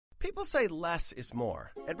People say less is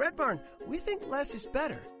more. At Red Barn, we think less is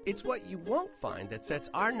better. It's what you won't find that sets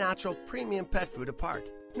our natural premium pet food apart.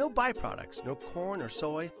 No byproducts, no corn or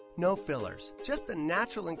soy, no fillers. Just the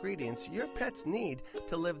natural ingredients your pets need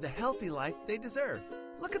to live the healthy life they deserve.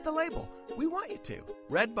 Look at the label. We want you to.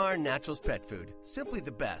 Red Barn Naturals Pet Food. Simply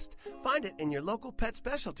the best. Find it in your local pet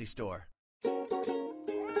specialty store.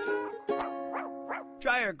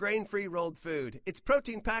 Try our grain-free rolled food. It's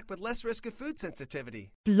protein-packed with less risk of food sensitivity.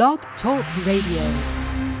 Blog Talk Radio.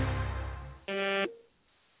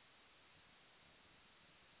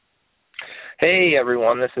 Hey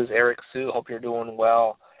everyone, this is Eric Sue. Hope you're doing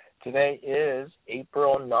well. Today is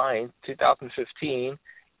April 9th, 2015.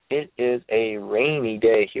 It is a rainy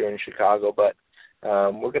day here in Chicago, but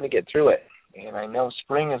we're going to get through it. And I know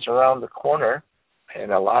spring is around the corner,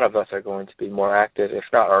 and a lot of us are going to be more active, if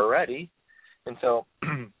not already. And so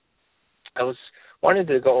I wanted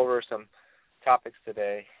to go over some topics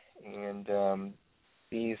today, and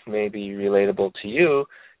these may be relatable to you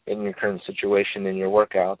in your current situation in your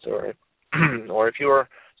workouts, or if you are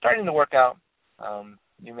starting to work out,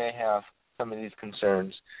 you may have some of these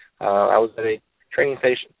concerns. I was at a training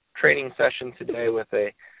session today with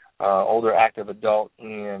a older active adult,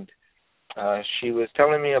 and she was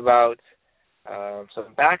telling me about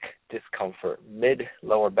some back discomfort,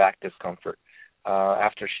 mid-lower back discomfort,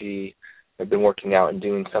 after she had been working out and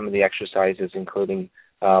doing some of the exercises, including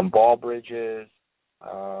ball bridges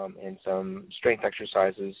and some strength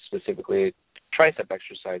exercises, specifically tricep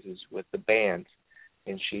exercises with the bands.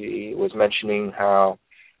 And she was mentioning how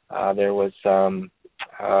there was some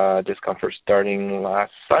discomfort starting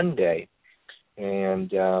last Sunday.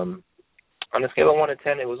 And on a scale of 1 to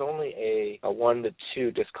 10, it was only a 1 to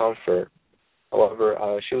 2 discomfort.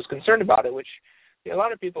 However, she was concerned about it, which a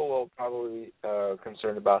lot of people will probably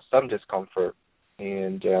concerned about some discomfort,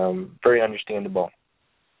 and very understandable.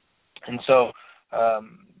 And so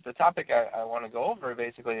the topic I want to go over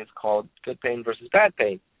basically is called good pain versus bad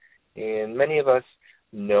pain. And many of us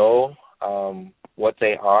know what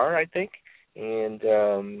they are, I think. And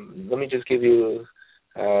let me just give you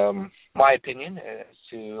my opinion as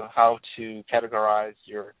to how to categorize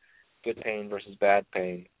your good pain versus bad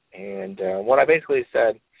pain. And what I basically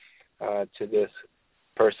said to this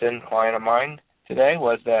client of mine today,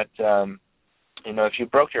 was that, if you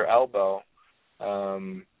broke your elbow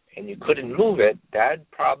and you couldn't move it,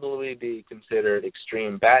 that'd probably be considered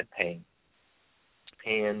extreme bad pain.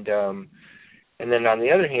 And then on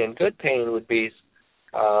the other hand, good pain would be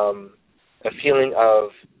a feeling of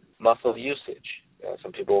muscle usage.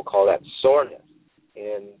 Some people will call that soreness.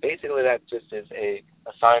 And basically that just is a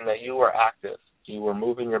sign that you were active. You were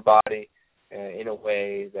moving your body in a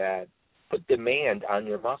way that put demand on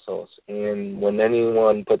your muscles. And when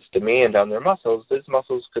anyone puts demand on their muscles, these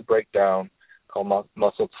muscles could break down, called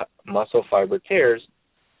muscle fiber tears.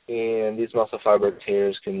 And these muscle fiber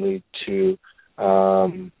tears can lead to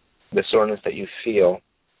the soreness that you feel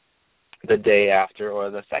the day after or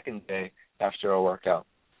the second day after a workout.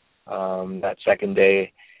 That second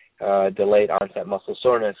day delayed onset muscle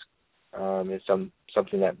soreness is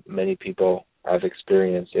something that many people have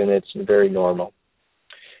experienced, and it's very normal.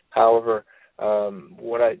 However,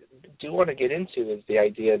 what I do want to get into is the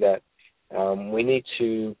idea that we need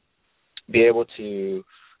to be able to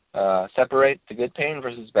separate the good pain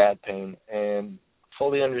versus bad pain and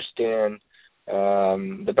fully understand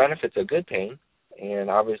the benefits of good pain,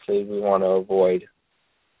 and obviously we want to avoid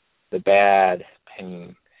the bad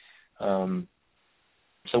pain.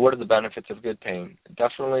 So what are the benefits of good pain?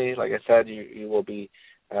 Definitely, like I said, you will be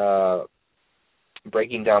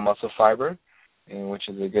breaking down muscle fiber, which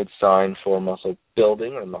is a good sign for muscle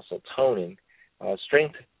building or muscle toning.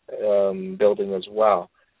 Strength building as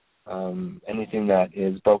well. Anything that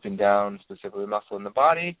is broken down, specifically muscle in the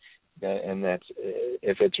body, and that's,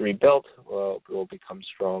 if it's rebuilt, will become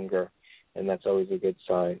stronger, and that's always a good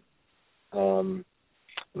sign.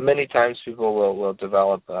 Many times people will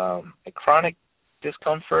develop a chronic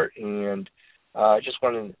discomfort, and I just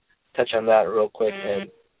want to touch on that real quick.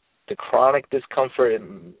 And the chronic discomfort,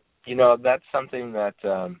 that's something that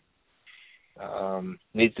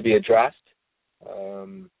needs to be addressed.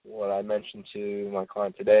 What I mentioned to my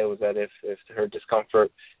client today was that if her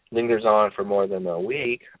discomfort lingers on for more than a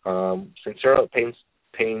week, since her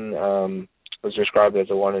pain was described as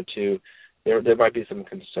a 1 or 2, there might be some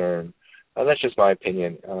concern. That's just my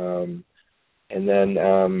opinion. And then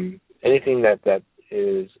anything that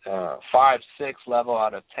is 5, 6 level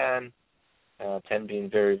out of 10, 10 being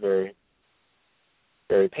very, very,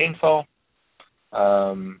 very painful.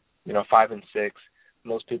 5 and 6,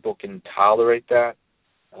 most people can tolerate that.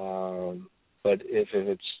 But if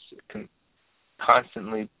it's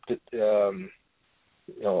constantly, for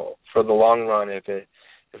the long run, if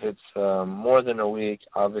it's more than a week,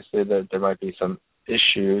 obviously there might be some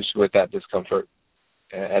issues with that discomfort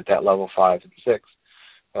at that level 5 and 6.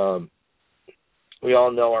 We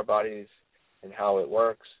all know our bodies and how it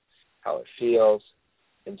works, how it feels,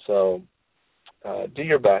 and so do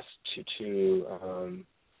your best to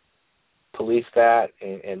police that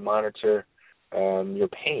and monitor your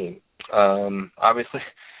pain. Obviously,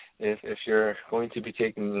 if you're going to be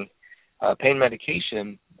taking pain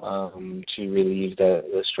medication to relieve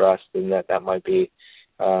the stress, then that might be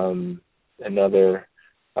another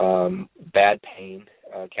bad pain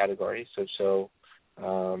category. So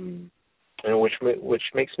which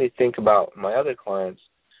makes me think about my other clients,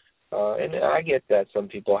 and I get that some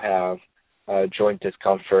people have joint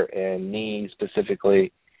discomfort and knee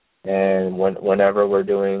specifically, and whenever we're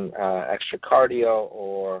doing extra cardio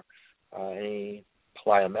or any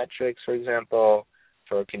plyometrics, for example,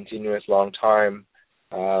 for a continuous long time,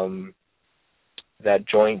 that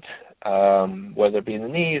joint, whether it be the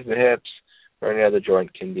knees, the hips, or any other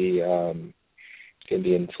joint, can be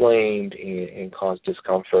inflamed and cause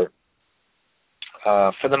discomfort.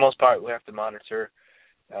 For the most part, we have to monitor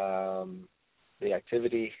the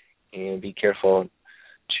activity and be careful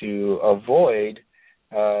to avoid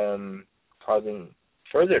causing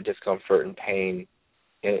further discomfort and pain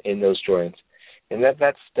in those joints. And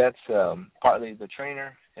that's partly the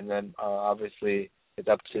trainer, and then obviously it's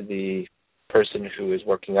up to the person who is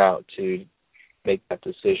working out to make that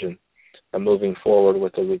decision of moving forward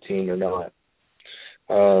with the routine or not.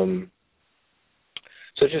 So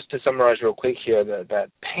just to summarize real quick here,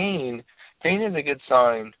 that pain is a good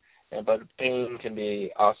sign, but pain can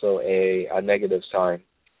be also a negative sign.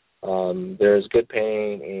 There's good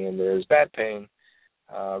pain and there's bad pain.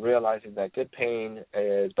 Realizing that good pain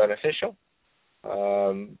is beneficial.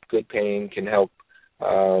 Good pain can help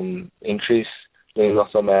increase lean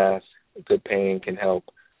muscle mass. Good pain can help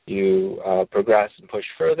you progress and push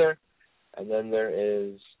further. And then there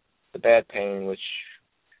is the bad pain, which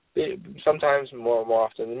sometimes more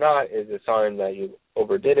often than not is a sign that you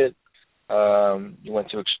overdid it. You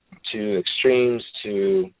went to extremes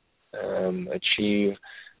to achieve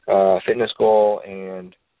a fitness goal,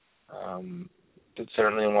 and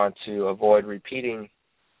certainly want to avoid repeating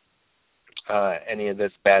any of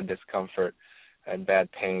this bad discomfort and bad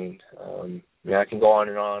pain. I can go on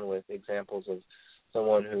and on with examples of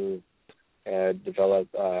someone who had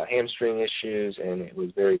developed hamstring issues, and it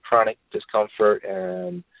was very chronic discomfort,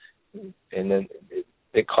 and then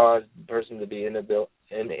it caused the person to be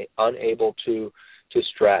unable to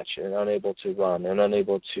stretch and unable to run and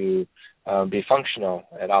unable to be functional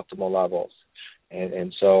at optimal levels.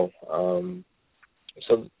 And so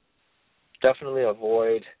definitely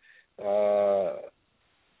avoid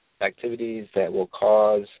activities that will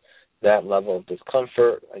cause that level of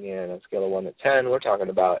discomfort. Again, on a scale of 1 to 10, we're talking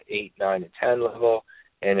about 8, 9, and 10 level.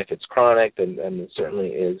 And if it's chronic, then it certainly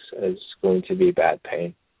is going to be bad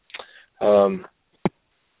pain.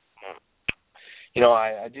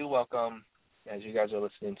 I do welcome, as you guys are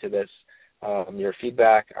listening to this, your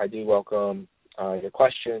feedback. I do welcome your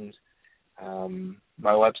questions.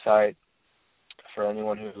 My website, for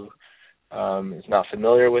anyone who is not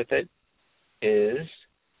familiar with it, is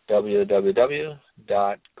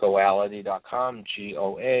www.goality.com,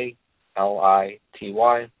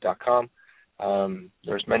 GOALITY.com.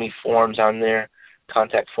 There's many forms on there,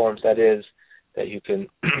 contact forms that you can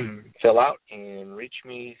fill out and reach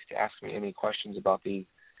me to ask me any questions about these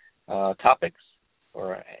topics,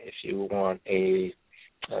 or if you want a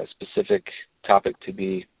specific topic to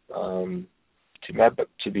be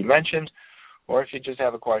mentioned, or if you just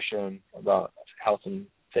have a question about health and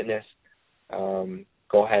fitness,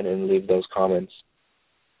 go ahead and leave those comments.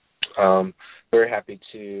 Very happy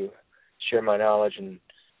to share my knowledge and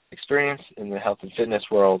experience in the health and fitness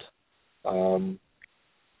world.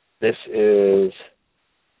 This is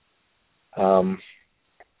a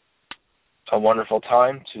wonderful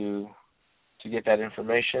time to get that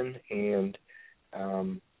information, and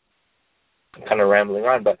I'm kind of rambling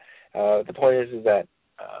on, but the point is that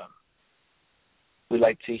we'd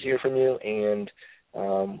like to hear from you, and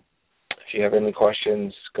if you have any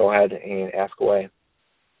questions, go ahead and ask away.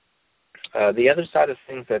 The other side of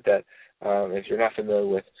things that if you're not familiar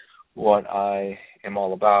with what I am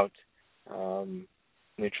all about,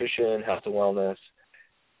 nutrition, health and wellness,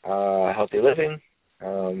 healthy living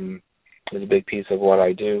is a big piece of what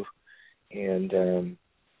I do, and I'm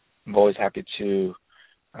always happy to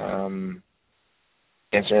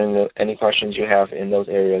answer any questions you have in those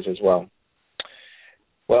areas as well.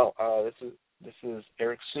 Well, this is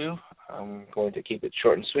Eric Sue. I'm going to keep it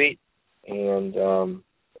short and sweet. And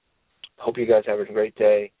hope you guys have a great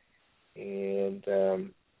day. And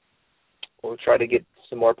we'll try to get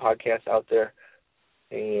some more podcasts out there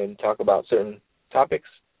and talk about certain topics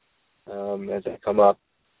as they come up.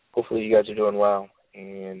 Hopefully you guys are doing well,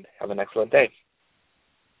 and have an excellent day.